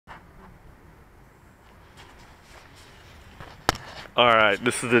Alright,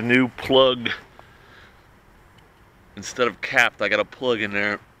 this is a new plug. Instead of capped, I got a plug in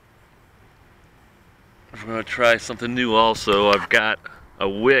there. We're going to try something new also. I've got a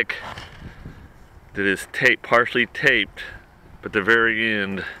wick that is partially taped, but the very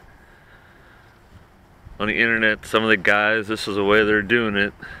end. On the internet, some of the guys, this is the way they're doing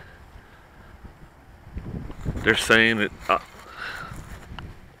it. They're saying that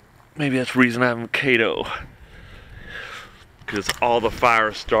maybe that's the reason I have Kato, because all the fire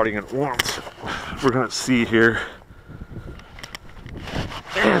is starting at once. We're gonna see here.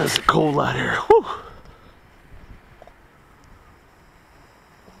 Man, it's cold out here. Whew.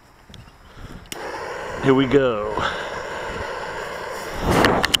 Here we go.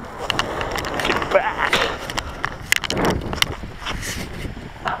 Get back.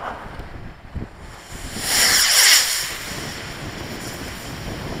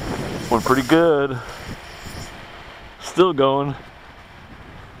 Went pretty good. Still going.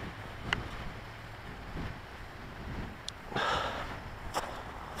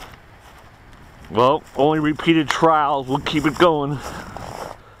 Well, only repeated trials will keep it going.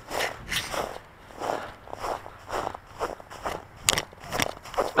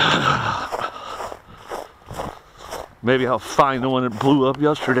 Maybe I'll find the one that blew up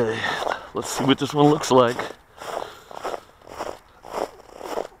yesterday. Let's see what this one looks like.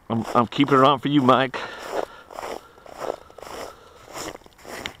 I'm keeping it on for you, Mike.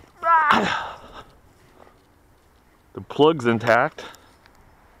 The plug's intact.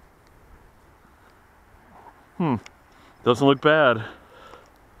 Doesn't look bad.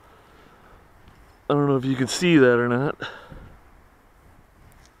 I don't know if you can see that or not.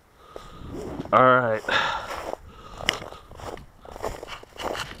 Alright.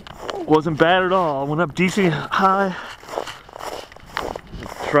 Wasn't bad at all. Went up decent high.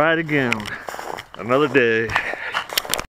 Try it again. Another day.